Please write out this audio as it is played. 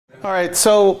All right,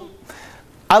 so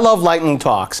I love lightning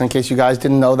talks, in case you guys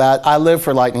didn't know that. I live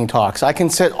for lightning talks. I can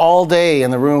sit all day in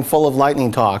the room full of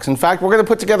lightning talks. In fact, we're going to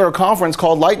put together a conference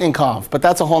called Lightning Conf, but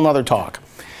that's a whole nother talk.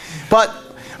 But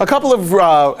a couple of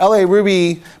LA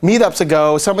Ruby meetups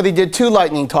ago, somebody did 2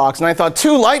 lightning talks, and I thought,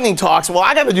 2 lightning talks? Well,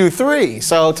 I got to do 3.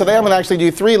 So today I'm going to actually do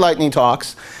 3 lightning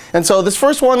talks. And so this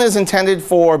first one is intended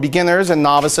for beginners and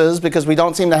novices because we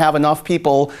don't seem to have enough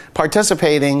people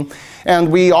participating. And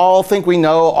we all think we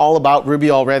know all about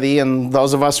Ruby already. And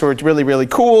those of us who are really, really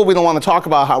cool, we don't want to talk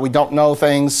about how we don't know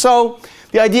things. So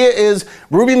the idea is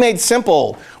Ruby Made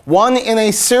Simple, one in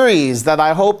a series that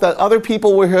I hope that other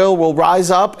people will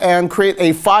rise up and create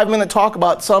a 5-minute talk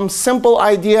about some simple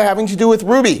idea having to do with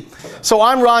Ruby. So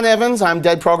I'm Ron Evans, I'm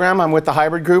Dead Program, I'm with the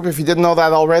Hybrid Group if you didn't know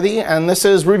that already, and this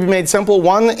is Ruby Made Simple,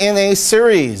 one in a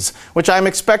series, which I'm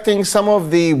expecting some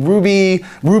of the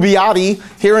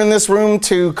Rubiati here in this room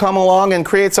to come along and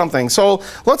create something. So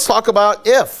let's talk about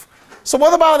if. So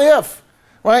what about if?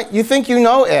 Right? You think you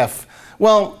know if.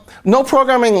 Well, no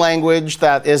programming language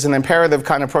that is an imperative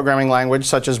kind of programming language,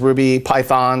 such as Ruby,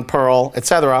 Python, Perl,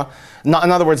 etc. In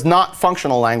other words, not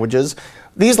functional languages.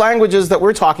 These languages that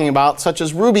we're talking about, such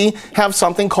as Ruby, have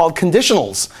something called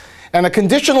conditionals. And a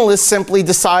conditional is simply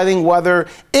deciding whether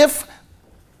if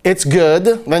it's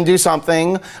good, then do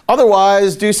something.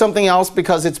 Otherwise, do something else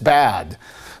because it's bad.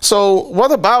 So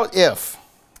what about if?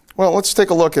 Well, let's take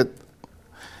a look at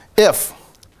if.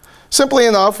 Simply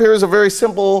enough, here's a very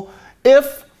simple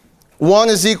if 1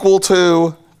 is equal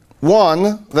to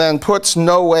 1, then puts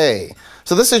no way.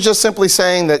 So this is just simply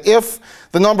saying that if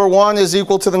the number 1 is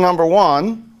equal to the number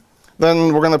 1,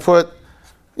 then we're going to put,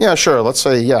 yeah, sure, let's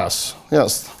say yes.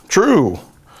 Yes, true.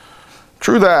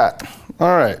 True that.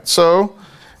 All right, so,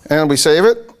 and we save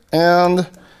it, and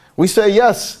we say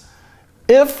yes.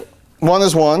 If 1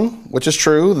 is 1, which is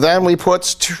true, then we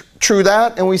put true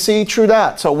that, and we see true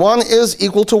that. So 1 is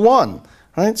equal to 1.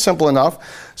 Right? Simple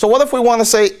enough. So what if we want to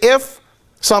say if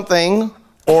something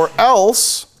or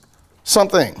else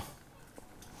something?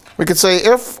 We could say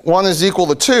if 1 is equal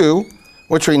to 2,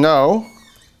 which we know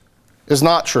is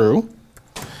not true,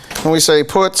 and we say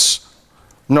puts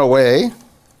no way.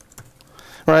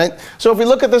 Right? So if we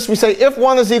look at this, we say if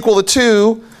 1 is equal to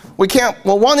 2, we can't,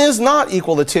 well, 1 is not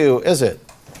equal to 2, is it?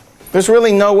 There's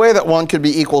really no way that 1 could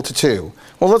be equal to 2.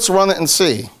 Well, let's run it and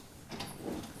see.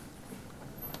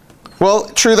 Well,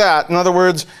 true that. In other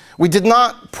words, we did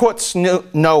not put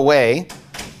no way,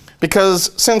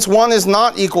 because since 1 is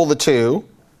not equal to 2,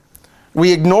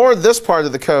 we ignored this part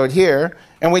of the code here,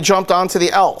 and we jumped onto the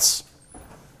else.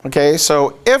 Okay,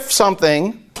 so if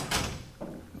something,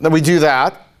 then we do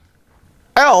that.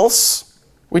 Else,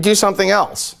 we do something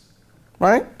else.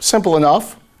 Right? Simple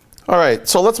enough. All right,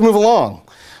 so let's move along.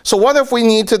 So what if we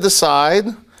need to decide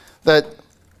that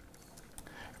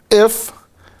if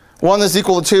 1 is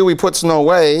equal to 2, we puts no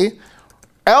way,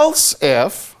 else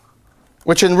if,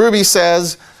 which in Ruby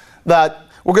says that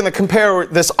we're going to compare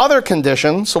this other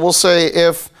condition. So we'll say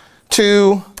if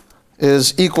 2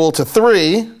 is equal to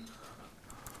 3, and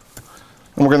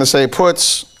we're going to say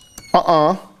puts,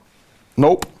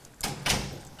 nope.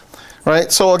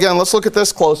 Right? So again, let's look at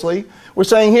this closely. We're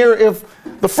saying here if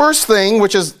the first thing,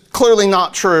 which is clearly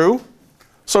not true,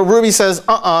 so Ruby says,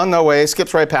 no way,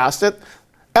 skips right past it.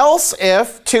 Else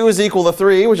if 2 is equal to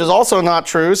 3, which is also not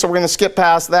true, so we're going to skip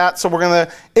past that. So we're going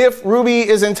to, if Ruby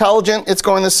is intelligent, it's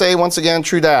going to say, once again,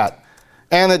 true that.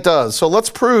 And it does. So let's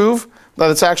prove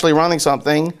that it's actually running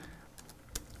something.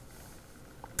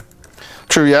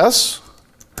 True yes.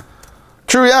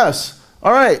 True yes.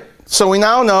 All right. So we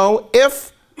now know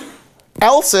if,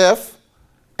 else if,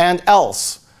 and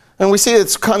else. And we see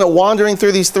it's kind of wandering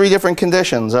through these 3 different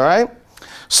conditions, all right?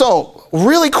 So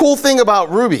really cool thing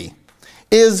about Ruby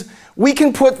is we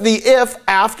can put the if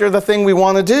after the thing we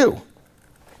want to do.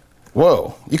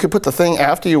 Whoa, you could put the thing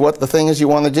after you what the thing is you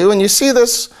want to do, and you see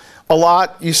this a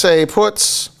lot. You say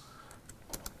puts,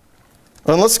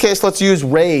 well, in this case, let's use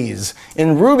raise.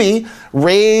 In Ruby,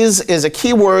 raise is a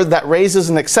keyword that raises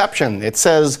an exception. It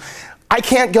says, I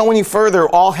can't go any further,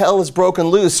 all hell is broken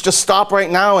loose, just stop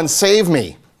right now and save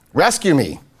me, rescue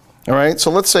me. All right, so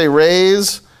let's say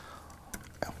raise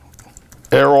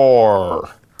error.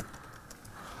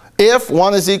 If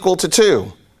 1 is equal to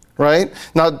 2, right?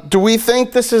 Now, do we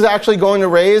think this is actually going to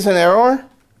raise an error?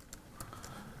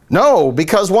 No,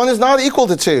 because 1 is not equal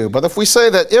to 2. But if we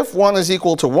say that if 1 is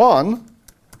equal to 1,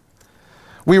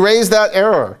 we raise that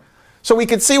error. So we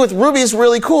could see with Ruby is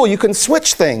really cool. You can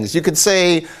switch things. You could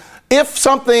say if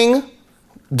something,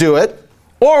 do it.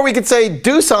 Or we could say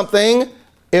do something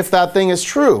if that thing is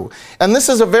true. And this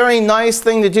is a very nice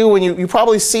thing to do when you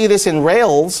probably see this in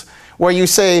Rails, where you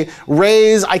say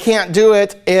raise, I can't do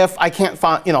it if I can't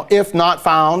find, if not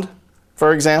found,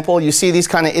 for example. You see these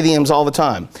kind of idioms all the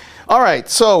time. All right,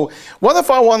 so what if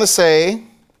I want to say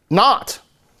not?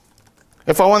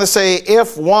 If I want to say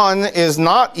if 1 is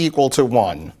not equal to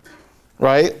 1,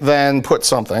 right, then put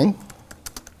something.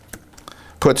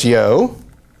 Put yo.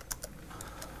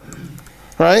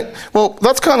 Right? Well,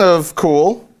 that's kind of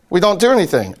cool. We don't do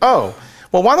anything. Oh,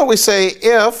 well, why don't we say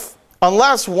if,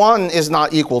 unless 1 is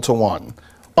not equal to 1.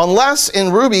 Unless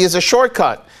in Ruby is a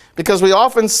shortcut, because we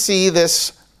often see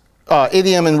this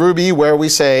idiom in Ruby where we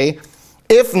say,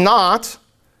 if not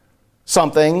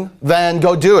something, then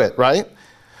go do it, right?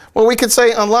 Well, we could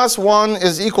say unless 1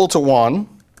 is equal to 1,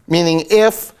 meaning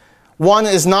if 1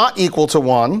 is not equal to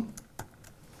 1.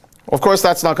 Of course,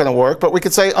 that's not going to work, but we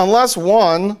could say unless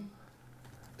 1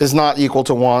 is not equal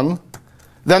to 1,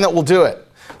 then it will do it.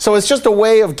 So it's just a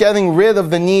way of getting rid of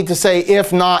the need to say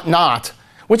if not, not,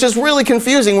 which is really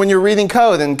confusing when you're reading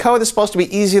code, and code is supposed to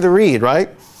be easy to read, right?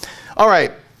 All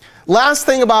right, last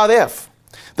thing about if.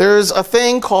 There's a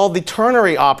thing called the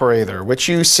ternary operator, which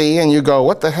you see and you go,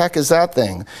 what the heck is that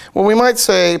thing? Well, we might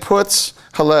say puts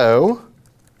hello,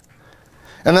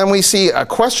 and then we see a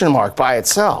question mark by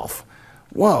itself.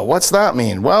 Whoa, what's that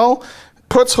mean? Well,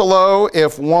 puts hello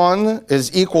if 1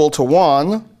 is equal to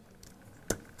 1,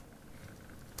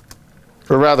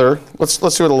 or rather, let's do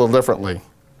it a little differently.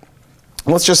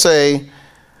 Let's just say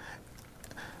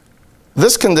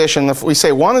this condition, if we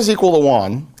say 1 is equal to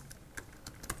 1,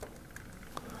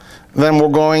 then we're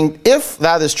going, if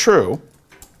that is true,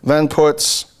 then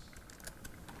puts,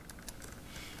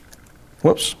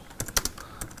 whoops,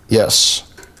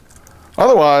 yes.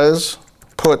 Otherwise,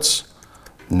 puts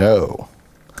no.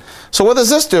 So what is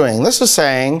this doing? This is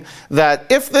saying that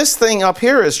if this thing up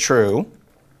here is true,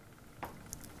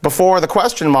 before the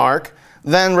question mark,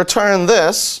 then return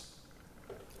this,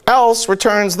 else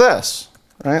returns this.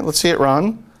 Right? Let's see it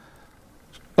run.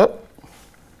 Oh.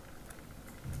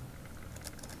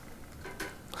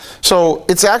 So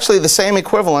it's actually the same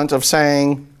equivalent of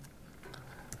saying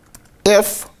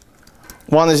if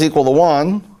 1 is equal to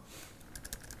 1,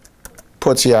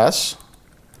 puts yes,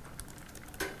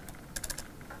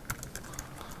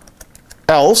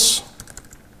 else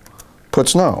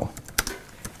puts no.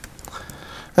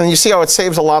 And you see how it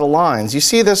saves a lot of lines. You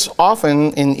see this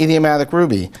often in idiomatic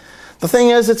Ruby. The thing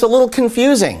is, it's a little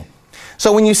confusing.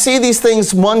 So when you see these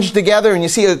things munged together and you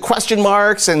see question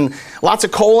marks and lots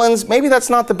of colons, maybe that's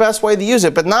not the best way to use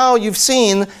it. But now you've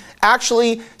seen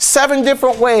actually 7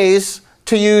 different ways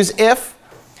to use if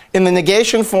in the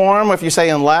negation form, if you say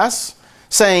unless,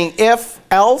 saying if,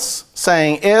 else,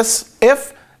 saying is,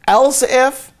 if, else,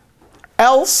 if,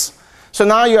 else. So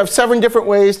now you have 7 different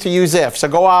ways to use if. So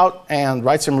go out and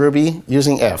write some Ruby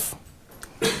using if.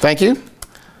 Thank you.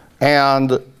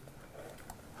 And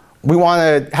we want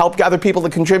to help other people to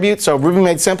contribute. So Ruby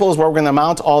Made Simple is where we're going to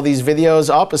mount all these videos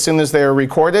up as soon as they're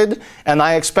recorded. And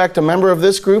I expect a member of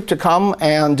this group to come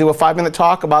and do a 5-minute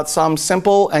talk about some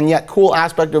simple and yet cool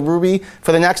aspect of Ruby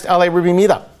for the next LA Ruby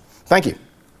meetup. Thank you.